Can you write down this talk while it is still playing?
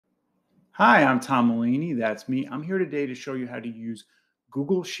Hi, I'm Tom Mulaney. That's me. I'm here today to show you how to use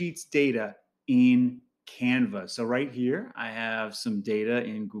Google Sheets data in Canva. So right here, I have some data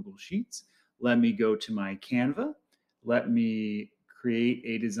in Google Sheets. Let me go to my Canva. Let me create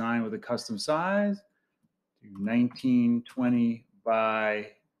a design with a custom size, do 1920 by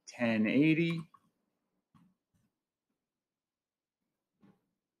 1080.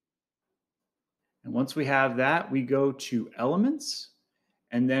 And once we have that, we go to Elements,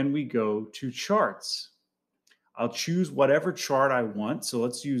 and then we go to Charts. I'll choose whatever chart I want. So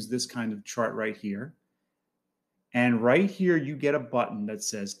let's use this kind of chart right here. And right here, you get a button that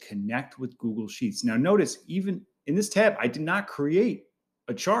says connect with Google Sheets. Now notice, even in this tab, I did not create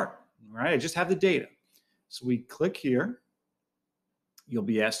a chart, right? I just have the data. So we click here. You'll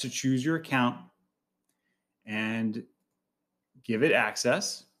be asked to choose your account and give it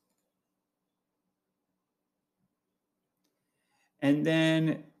access. And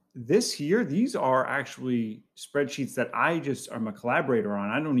then this here, these are actually spreadsheets that I'm a collaborator on.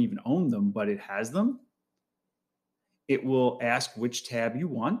 I don't even own them, but it has them. It will ask which tab you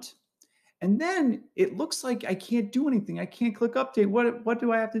want. And then it looks like I can't do anything. I can't click update. What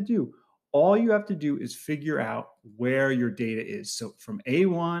do I have to do? All you have to do is figure out where your data is. So from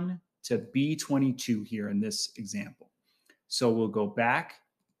A1 to B22 here in this example. So we'll go back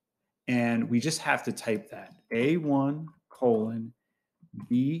and we just have to type that A1 colon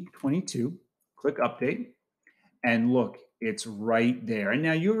B22, click update. And look, it's right there. And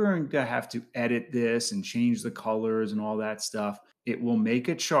now you're going to have to edit this and change the colors and all that stuff. It will make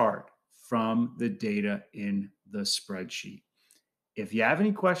a chart from the data in the spreadsheet. If you have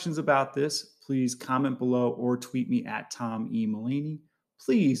any questions about this, please comment below or tweet me at Tom E. Mulaney.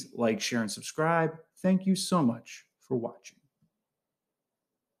 Please like, share, and subscribe. Thank you so much for watching.